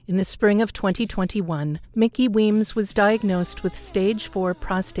In the spring of 2021, Mickey Weems was diagnosed with stage 4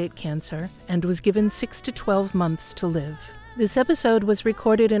 prostate cancer and was given 6 to 12 months to live. This episode was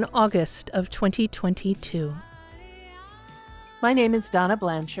recorded in August of 2022. My name is Donna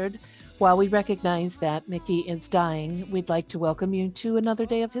Blanchard. While we recognize that Mickey is dying, we'd like to welcome you to another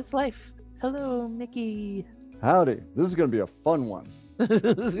day of his life. Hello, Mickey. Howdy. This is going to be a fun one.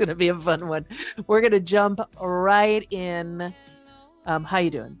 This is going to be a fun one. We're going to jump right in. How you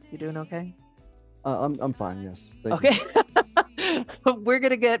doing? You doing okay? I'm fine, yes. Thank you. We're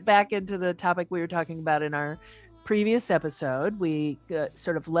going to get back into the topic we were talking about in our previous episode. We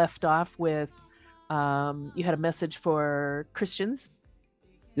sort of left off with you had a message for Christians.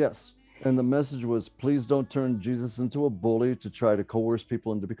 Yes. And the message was, please don't turn Jesus into a bully to try to coerce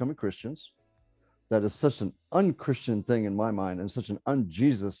people into becoming Christians. That is such an un-Christian thing in my mind and such an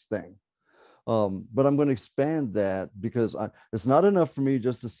un-Jesus thing. But I'm going to expand that because it's not enough for me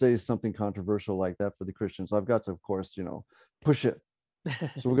just to say something controversial like that for the Christians. I've got to, of course, push it.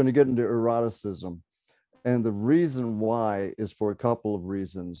 So we're going to get into eroticism. And the reason why is for a couple of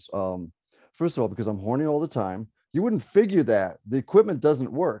reasons. First of all, because I'm horny all the time. You wouldn't figure that. The equipment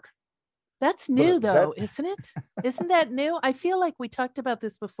doesn't work. That's new, though, isn't it? Isn't that new? I feel like we talked about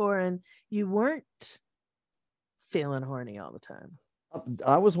this before and you weren't feeling horny all the time.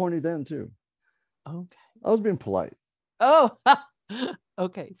 I was horny then, too. Okay. I was being polite. Oh,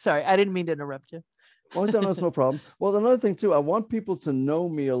 okay. Sorry. I didn't mean to interrupt you. Oh, no, that's no problem. Well, another thing, too, I want people to know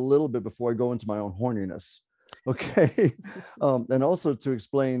me a little bit before I go into my own horniness. Okay. And also to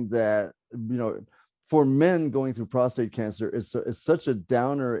explain that, for men going through prostate cancer, it's such a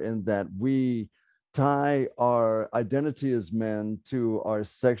downer in that we tie our identity as men to our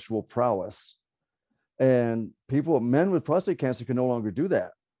sexual prowess. And men with prostate cancer can no longer do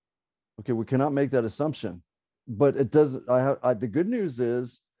that. Okay, we cannot make that assumption. But it doesn't, the good news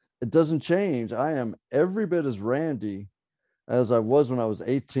is it doesn't change. I am every bit as randy as I was when I was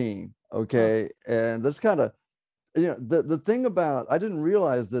 18. Okay. And that's kind of, the thing about, I didn't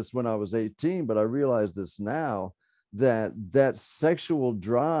realize this when I was 18, but I realize this now, that sexual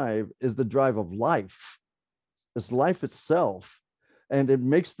drive is the drive of life. It's life itself. And it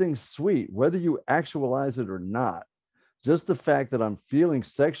makes things sweet, whether you actualize it or not. Just the fact that I'm feeling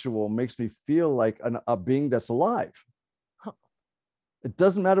sexual makes me feel like a being that's alive. Huh. It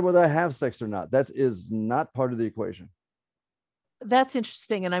doesn't matter whether I have sex or not. That is not part of the equation. That's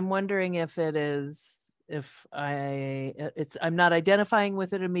interesting. And I'm wondering if it is, I'm not identifying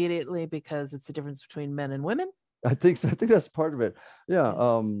with it immediately because it's the difference between men and women. I think that's part of it.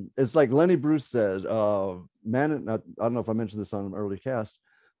 Yeah. It's like Lenny Bruce said, I don't know if I mentioned this on an early cast,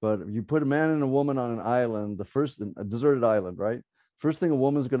 but you put a man and a woman on an island, a deserted island, right? First thing a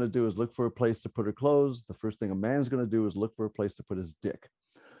woman's going to do is look for a place to put her clothes. The first thing a man's going to do is look for a place to put his dick.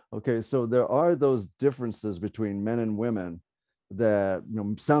 Okay. So there are those differences between men and women that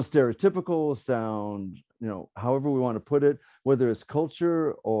sound stereotypical, however we want to put it, whether it's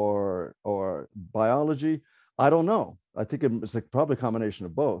culture or biology, I don't know. I think it's probably a combination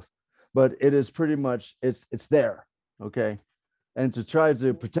of both, but it is pretty much it's there. Okay. And to try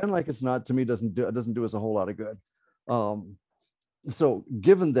to pretend like it's not, to me, doesn't do us a whole lot of good. So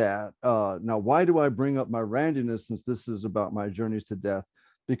given that, now why do I bring up my randomness, since this is about my journeys to death?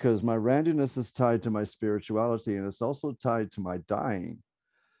 Because my randomness is tied to my spirituality, and it's also tied to my dying.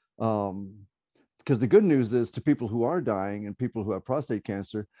 Because the good news is, to people who are dying and people who have prostate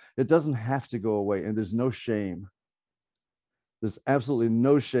cancer, it doesn't have to go away, and there's no shame. There's absolutely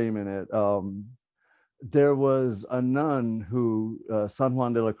no shame in it. There was a nun who, San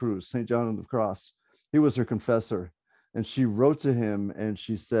Juan de la Cruz, St. John of the Cross, he was her confessor, and she wrote to him and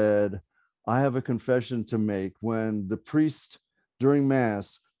she said, I have a confession to make. When the priest during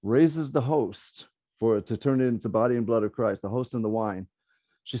Mass raises the host to turn it into body and blood of Christ, the host and the wine,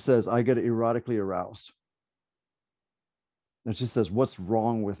 she says, I get erotically aroused. And she says, what's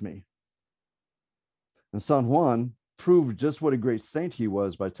wrong with me? And San Juan proved just what a great saint he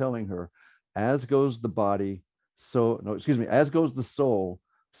was by telling her, as goes the as goes the soul,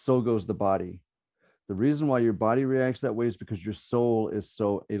 so goes the body. The reason why your body reacts that way is because your soul is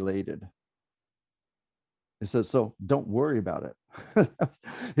so elated. He says, so don't worry about it.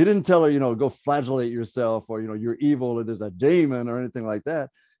 He didn't tell her, go flagellate yourself, or, you're evil, or there's a demon or anything like that.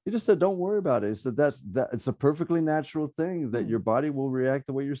 He just said, don't worry about it. He said, that it's a perfectly natural thing that your body will react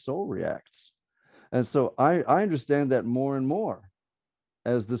the way your soul reacts. And so I understand that more and more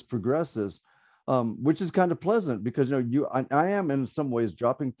as this progresses, which is kind of pleasant because, I am in some ways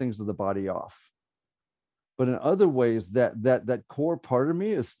dropping things of the body off. But in other ways, that core part of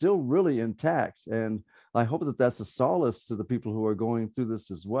me is still really intact. And I hope that that's a solace to the people who are going through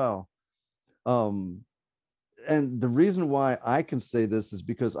this as well. Um, and the reason why I can say this is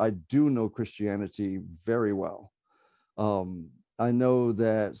because I do know Christianity very well. Um, I know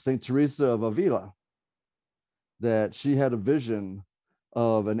that Saint Teresa of Avila, that she had a vision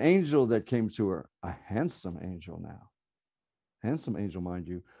of an angel that came to her, a handsome angel now, handsome angel, mind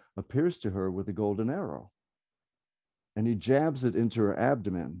you, appears to her with a golden arrow. And he jabs it into her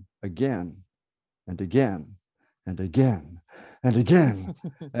abdomen again and again and again and again.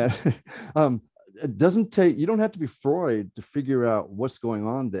 And, it doesn't take, you don't have to be Freud to figure out what's going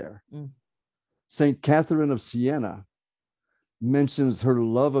on there. St. Catherine of Siena mentions her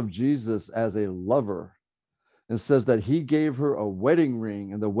love of Jesus as a lover and says that he gave her a wedding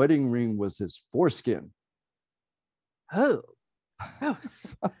ring, and the wedding ring was his foreskin. Oh,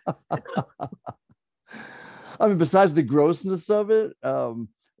 gross. I mean, besides the grossness of it,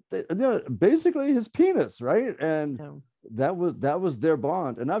 basically his penis, right? And that was their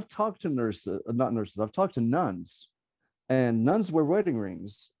bond. And I've talked to nurses, not nurses, I've talked to nuns, and nuns wear wedding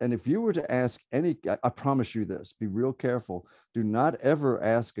rings. And if you were to ask any, I promise you this, be real careful. Do not ever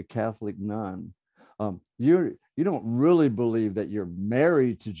ask a Catholic nun, you don't really believe that you're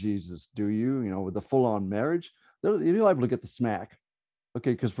married to Jesus, do you? You know, with a full-on marriage, you're liable to get the smack.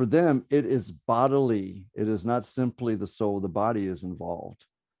 Okay, because for them, it is bodily. It is not simply the soul, the body is involved.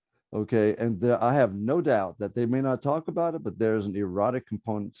 Okay, and I have no doubt that they may not talk about it, but there's an erotic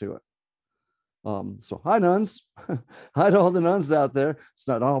component to it. So hi, nuns. Hi to all the nuns out there. It's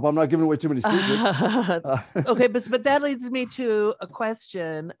not, I hope I'm not giving away too many secrets. Okay, but that leads me to a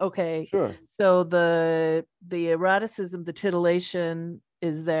question. Okay, sure. So the eroticism, the titillation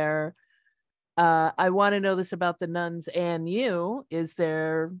is there. I want to know this about the nuns and you. Is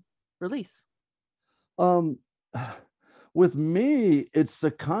there release? With me, it's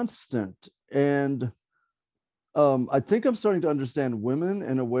a constant. And I think I'm starting to understand women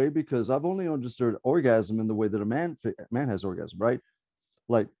in a way, because I've only understood orgasm in the way that a man has orgasm, right?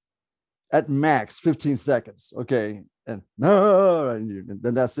 Like at max 15 seconds. Okay. And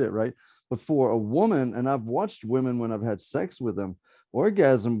then that's it, right? But for a woman, and I've watched women when I've had sex with them,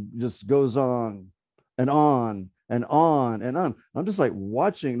 orgasm just goes on and on and on and on. I'm just like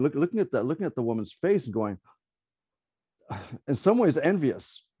watching, looking at the woman's face and going, in some ways,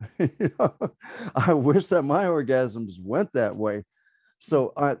 envious. I wish that my orgasms went that way.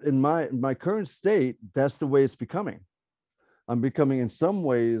 So in my current state, that's the way it's becoming. I'm becoming in some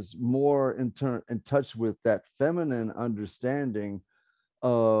ways more in touch with that feminine understanding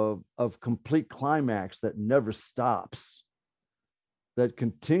of complete climax that never stops, that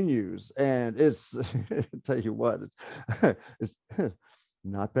continues. And it's I'll tell you what, it's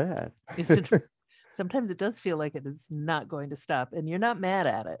not bad. Sometimes it does feel like it is not going to stop, and you're not mad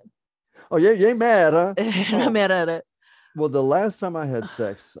at it. Oh, yeah, you ain't mad, huh? You're not mad at it. Well, the last time I had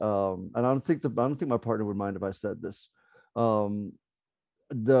sex, and I don't think my partner would mind if I said this. The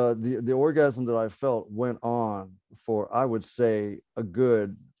orgasm that I felt went on for, I would say, a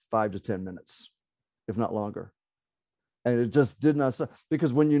good 5 to 10 minutes, if not longer. And it just did not stop,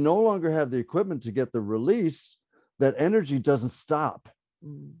 because when you no longer have the equipment to get the release, that energy doesn't stop.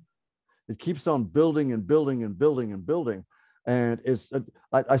 It keeps on building and building and building and building. And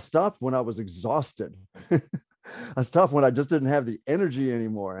I stopped when I was exhausted. I stopped when I just didn't have the energy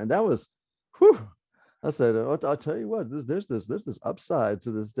anymore. And that was, whew. I said, I'll tell you what, there's this upside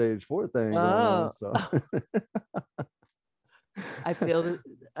to the stage 4 thing going on. So I feel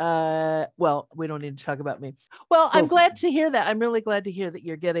that, well, we don't need to talk about me. Well, I'm glad to hear that. I'm really glad to hear that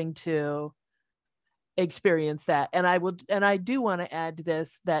you're getting to experience that. And I do want to add to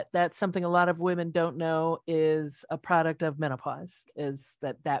this, that that's something a lot of women don't know is a product of menopause, is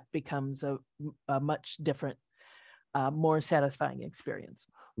that becomes a much different, more satisfying experience.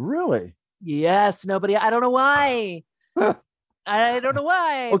 Really? Yes. I don't know why. I don't know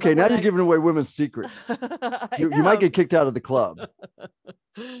why. Okay, now you're giving away women's secrets. You might get kicked out of the club.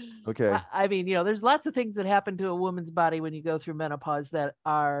 Okay. I mean, there's lots of things that happen to a woman's body when you go through menopause that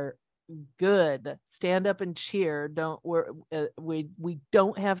are good. Stand up and cheer. We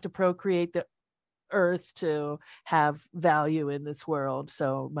don't have to procreate the earth to have value in this world.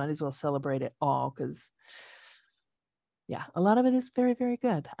 So might as well celebrate it all, because yeah, a lot of it is very, very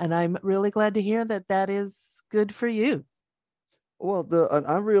good. And I'm really glad to hear that is good for you. Well,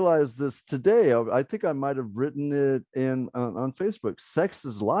 I realized this today. I think I might have written it on Facebook. Sex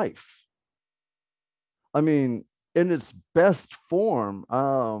is life. I mean, in its best form.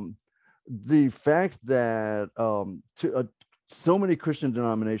 The fact that so many Christian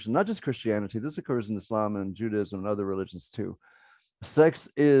denominations, not just Christianity, this occurs in Islam and Judaism and other religions too. Sex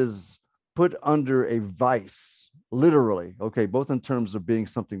is put under a vice, literally, okay, both in terms of being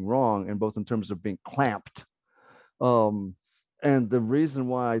something wrong and both in terms of being clamped. Um, and the reason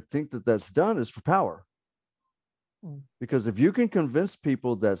why I think that that's done is for power. Because if you can convince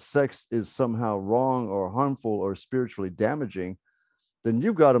people that sex is somehow wrong or harmful or spiritually damaging, then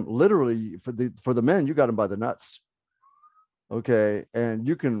you've got them literally, for the men, you got them by the nuts. Okay, and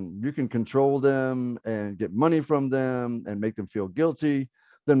you can control them and get money from them and make them feel guilty,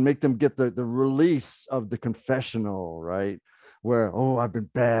 then make them get the release of the confessional, right? Where, oh, I've been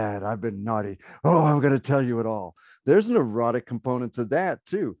bad, I've been naughty, oh, I'm going to tell you it all. There's an erotic component to that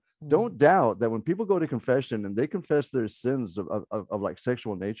too. Don't doubt that when people go to confession and they confess their sins of like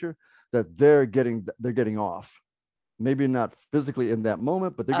sexual nature, that they're getting off. Maybe not physically in that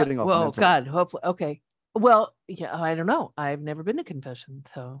moment, but they're getting off well, mentally. God, hopefully. Okay. Well, yeah, I don't know. I've never been to confession,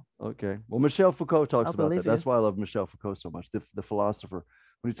 so. Okay. Well, Michel Foucault talks I'll about that. believe you. That's why I love Michel Foucault so much, the philosopher.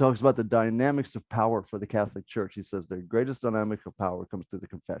 When he talks about the dynamics of power for the Catholic Church, he says the greatest dynamic of power comes through the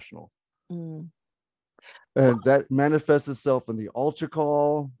confessional. And that manifests itself in the altar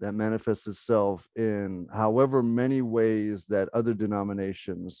call, that manifests itself in however many ways that other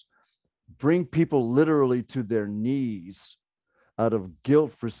denominations bring people literally to their knees out of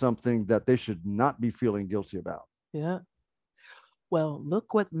guilt for something that they should not be feeling guilty about. Yeah. Well,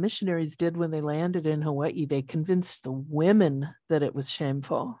 look what missionaries did when they landed in Hawaii. They convinced the women that it was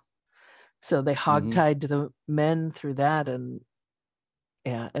shameful. So they hogtied to the men through that. And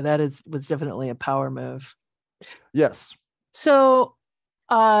yeah, and that was definitely a power move. Yes. So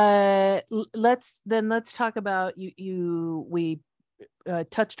let's talk about we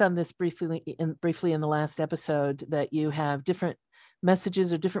touched on this briefly in the last episode, that you have different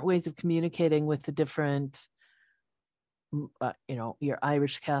messages or different ways of communicating with the different your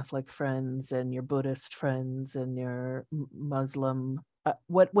Irish Catholic friends and your Buddhist friends and your Muslim.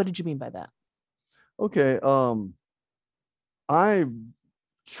 What did you mean by that? Okay. I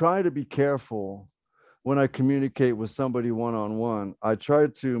try to be careful when I communicate with somebody one-on-one. I try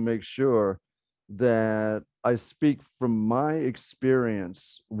to make sure that I speak from my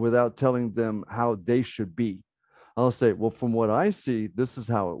experience without telling them how they should be. I'll say, well, from what I see, this is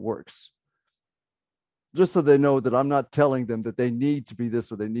how it works. Just so they know that I'm not telling them that they need to be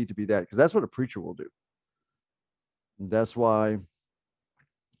this or they need to be that, because that's what a preacher will do. And that's why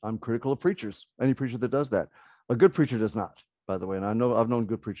I'm critical of preachers. Any preacher that does that. A good preacher does not, by the way. And I've known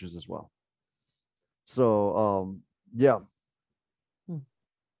good preachers as well. So yeah.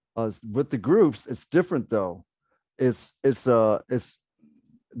 With the groups, it's different though. It's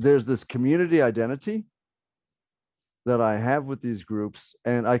there's this community identity that I have with these groups,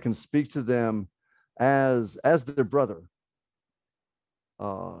 and I can speak to them as their brother.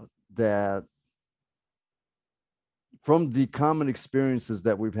 That from the common experiences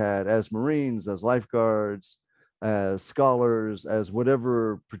that we've had as Marines, as lifeguards, as scholars, as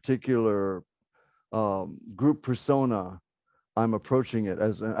whatever particular group persona I'm approaching it,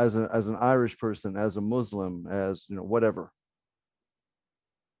 as an Irish person, as a Muslim, as whatever.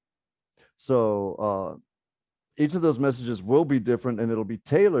 So each of those messages will be different, and it'll be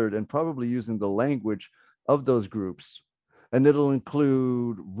tailored and probably using the language of those groups. And it'll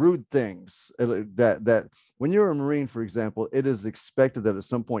include rude things that when you're a Marine, for example, it is expected that at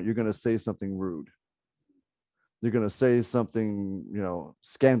some point you're going to say something rude. You're going to say something,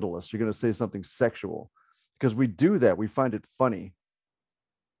 scandalous. You're going to say something sexual, because we do that. We find it funny.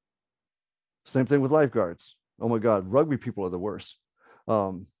 Same thing with lifeguards. Oh my God, rugby people are the worst.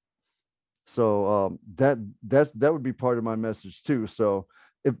 So that would be part of my message too. So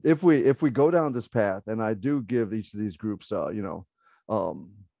if we go down this path, and I do give each of these groups a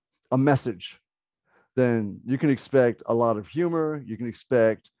message, then you can expect a lot of humor. You can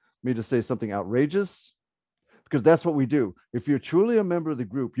expect me to say something outrageous, because that's what we do. If you're truly a member of the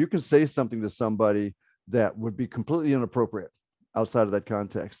group, you can say something to somebody that would be completely inappropriate outside of that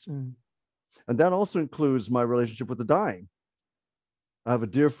context. And that also includes my relationship with the dying. I have a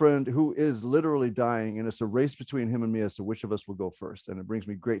dear friend who is literally dying, and it's a race between him and me as to which of us will go first. And it brings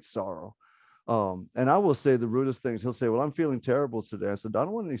me great sorrow. And I will say the rudest things. He'll say, well, I'm feeling terrible today. I said, I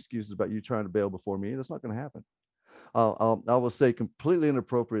don't want any excuses about you trying to bail before me. That's not going to happen. I will say completely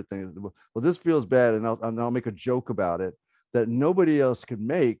inappropriate things. Well, this feels bad. And I'll make a joke about it that nobody else could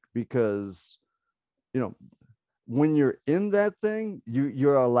make, because, when you're in that thing,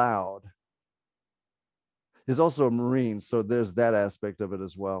 you're allowed. He's also a Marine, so there's that aspect of it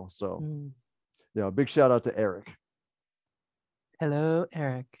as well. So, a big shout out to Eric. Hello,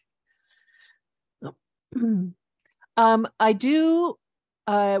 Eric. I do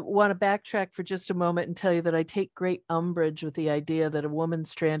I want to backtrack for just a moment and tell you that I take great umbrage with the idea that a woman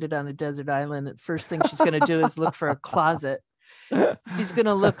stranded on a desert island, the first thing she's going to do is look for a closet. She's going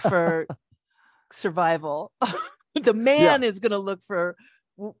to look for survival. The Yeah, man is going to look for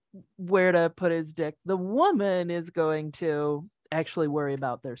where to put his dick. The woman is going to actually worry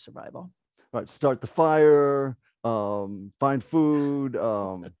about their survival. right. Start the fire, find food.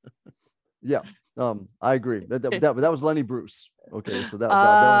 Yeah, I agree. That was Lenny Bruce. Okay, so that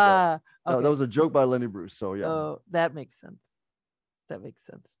Okay. was a joke by Lenny Bruce. So yeah, Oh, that makes sense. That makes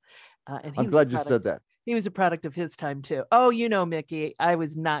sense. And he I'm was a glad you product. said that. He was a product of his time too. Oh, Mickey, I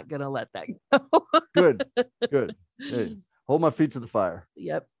was not gonna let that go. Good, good. Hey, hold my feet to the fire.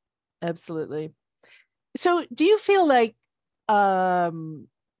 Yep, absolutely. So, do you feel like um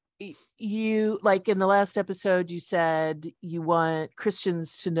you, like in the last episode you said you want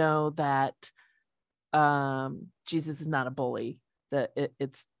Christians to know that Jesus is not a bully, that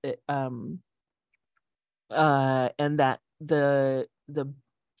and that the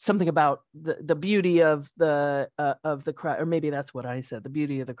something about the beauty of the Christ, or maybe that's what I said, the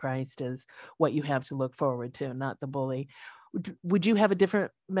beauty of the Christ is what you have to look forward to, not the bully. Would you have a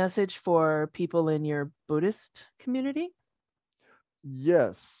different message for people in your Buddhist community?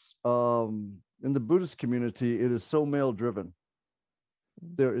 Yes. In the Buddhist community, it is so male driven.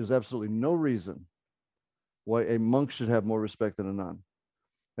 There is absolutely no reason why a monk should have more respect than a nun.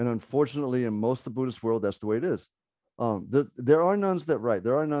 And unfortunately, in most of the Buddhist world, that's the way it is. There are nuns that write,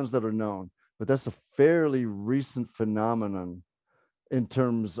 there are nuns that are known, but that's a fairly recent phenomenon in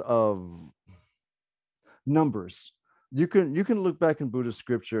terms of numbers. You can look back in Buddhist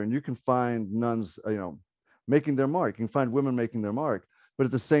scripture and you can find nuns, making their mark. You can find women making their mark, but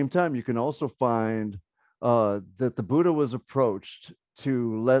at the same time, you can also find that the Buddha was approached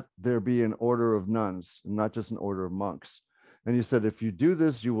to let there be an order of nuns, not just an order of monks. And he said, if you do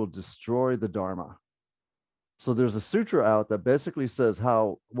this, you will destroy the Dharma. So there's a sutra out that basically says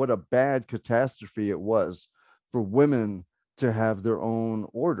what a bad catastrophe it was for women to have their own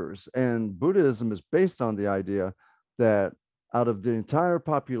orders. And Buddhism is based on the idea that out of the entire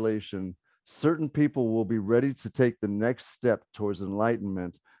population, certain people will be ready to take the next step towards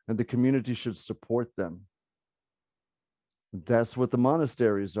enlightenment, and the community should support them. That's what the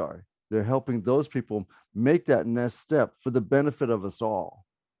monasteries are. They're helping those people make that next step for the benefit of us all.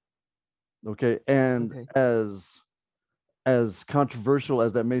 Okay. And Okay. as controversial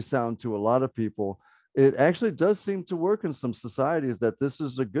as that may sound to a lot of people, it actually does seem to work in some societies that this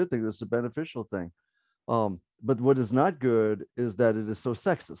is a good thing, this is a beneficial thing. But what is not good is that it is so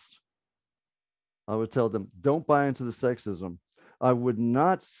sexist. I would tell them, don't buy into the sexism. I would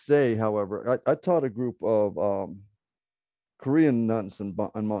not say, however, I taught a group of Korean nuns and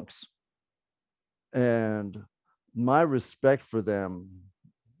monks, and my respect for them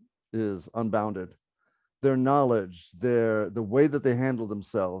is unbounded. Their knowledge, the way that they handled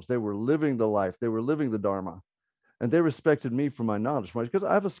themselves, they were living the life, they were living the Dharma, and they respected me for my knowledge, because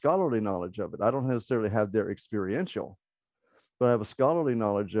I have a scholarly knowledge of it. I don't necessarily have their experiential, but I have a scholarly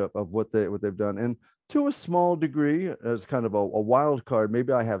knowledge of what they've done, and to a small degree, as kind of a wild card,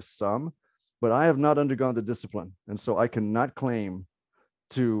 maybe I have some, but I have not undergone the discipline, and so I cannot claim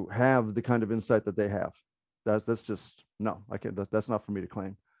to have the kind of insight that they have. That's just no, I can't. That's not for me to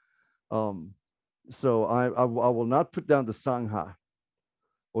claim. Um, so I will not put down the Sangha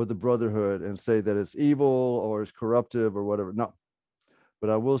or the Brotherhood and say that it's evil or it's corruptive or whatever. No, but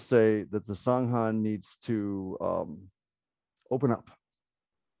I will say that the Sangha needs to open up.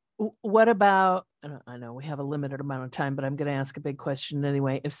 What about, I know we have a limited amount of time, but I'm going to ask a big question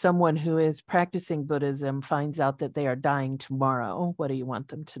anyway. If someone who is practicing Buddhism finds out that they are dying tomorrow, what do you want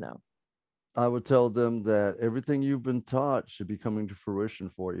them to know? I would tell them that everything you've been taught should be coming to fruition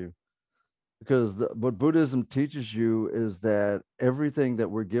for you. Because what Buddhism teaches you is that everything that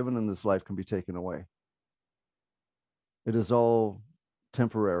we're given in this life can be taken away. It is all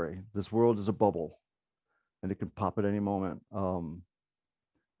temporary. This world is a bubble, and it can pop at any moment.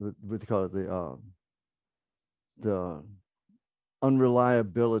 What do you call it? The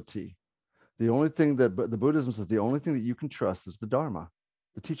unreliability. The only thing that the Buddhism says, the only thing that you can trust is the Dharma,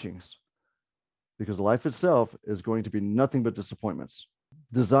 the teachings, because life itself is going to be nothing but disappointments.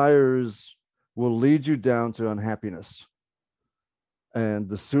 Desires will lead you down to unhappiness. And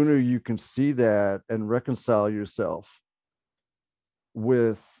the sooner you can see that and reconcile yourself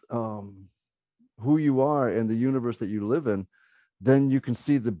with who you are and the universe that you live in, then you can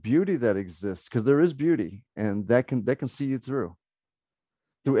see the beauty that exists, because there is beauty, and that can see you through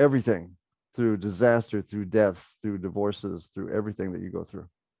everything, through disaster, through deaths, through divorces, through everything that you go through.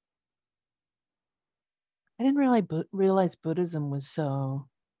 I didn't realize Buddhism was so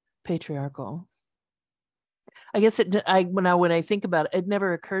patriarchal. I guess when I think about it, it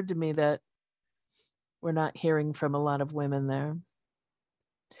never occurred to me that we're not hearing from a lot of women there.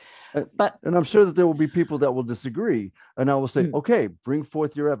 But and I'm sure that there will be people that will disagree, and I will say, okay, bring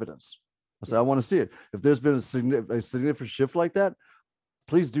forth your evidence. I say, I want to see it. If there's been a significant shift like that,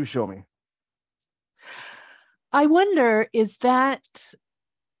 please do show me. I wonder,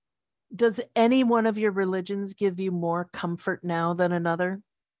 does any one of your religions give you more comfort now than another?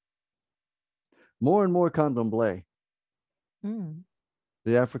 More and more candomblé,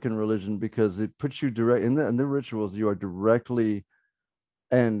 the African religion, because it puts you direct in the rituals. You are directly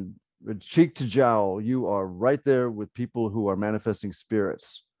and cheek to jowl. You are right there with people who are manifesting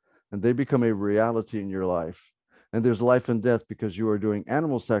spirits, and they become a reality in your life. And there's life and death because you are doing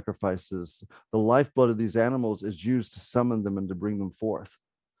animal sacrifices. The lifeblood of these animals is used to summon them and to bring them forth.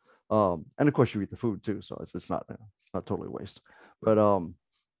 And of course, you eat the food too, so it's not totally waste. But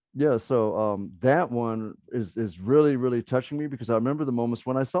yeah, so that one is really, really touching me, because I remember the moments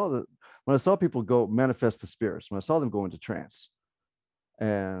when I saw people go manifest the spirits, when I saw them go into trance,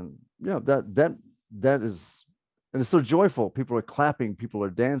 and that is, and it's so joyful. People are clapping, people are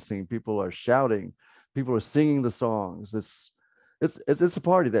dancing, people are shouting, people are singing the songs. It's a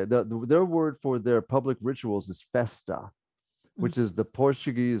party. Their word for their public rituals is festa, which is the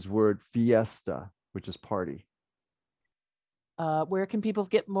Portuguese word fiesta, which is party. Where can people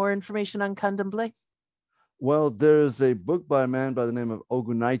get more information on candomblé? Well, there's a book by a man by the name of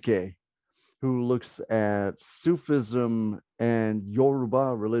Ogunaike, who looks at Sufism and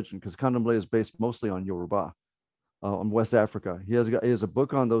Yoruba religion, because candomblé is based mostly on Yoruba, on West Africa. He has a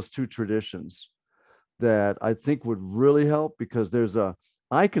book on those two traditions that I think would really help, because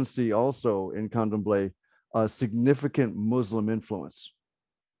I can see also in candomblé a significant Muslim influence.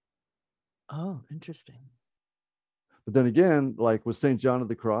 Oh, interesting. But then again, like with St. John of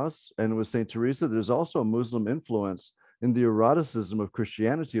the Cross and with St. Teresa, there's also a Muslim influence in the eroticism of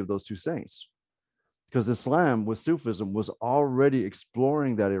Christianity of those two saints, because Islam with Sufism was already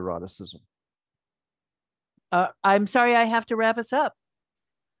exploring that eroticism. I'm sorry, I have to wrap us up.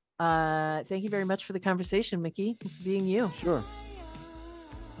 Thank you very much for the conversation, Mickey, being you. Sure.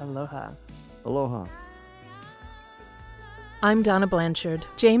 Aloha. Aloha. I'm Donna Blanchard.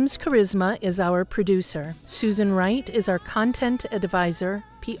 James Charisma is our producer. Susan Wright is our content advisor,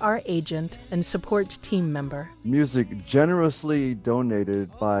 PR agent, and support team member. Music generously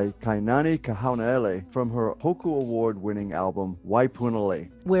donated by Kainani Kahaunaele from her Hoku Award-winning album, Waipunale.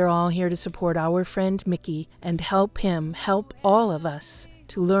 We're all here to support our friend Mickey and help him help all of us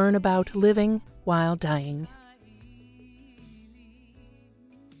to learn about living while dying.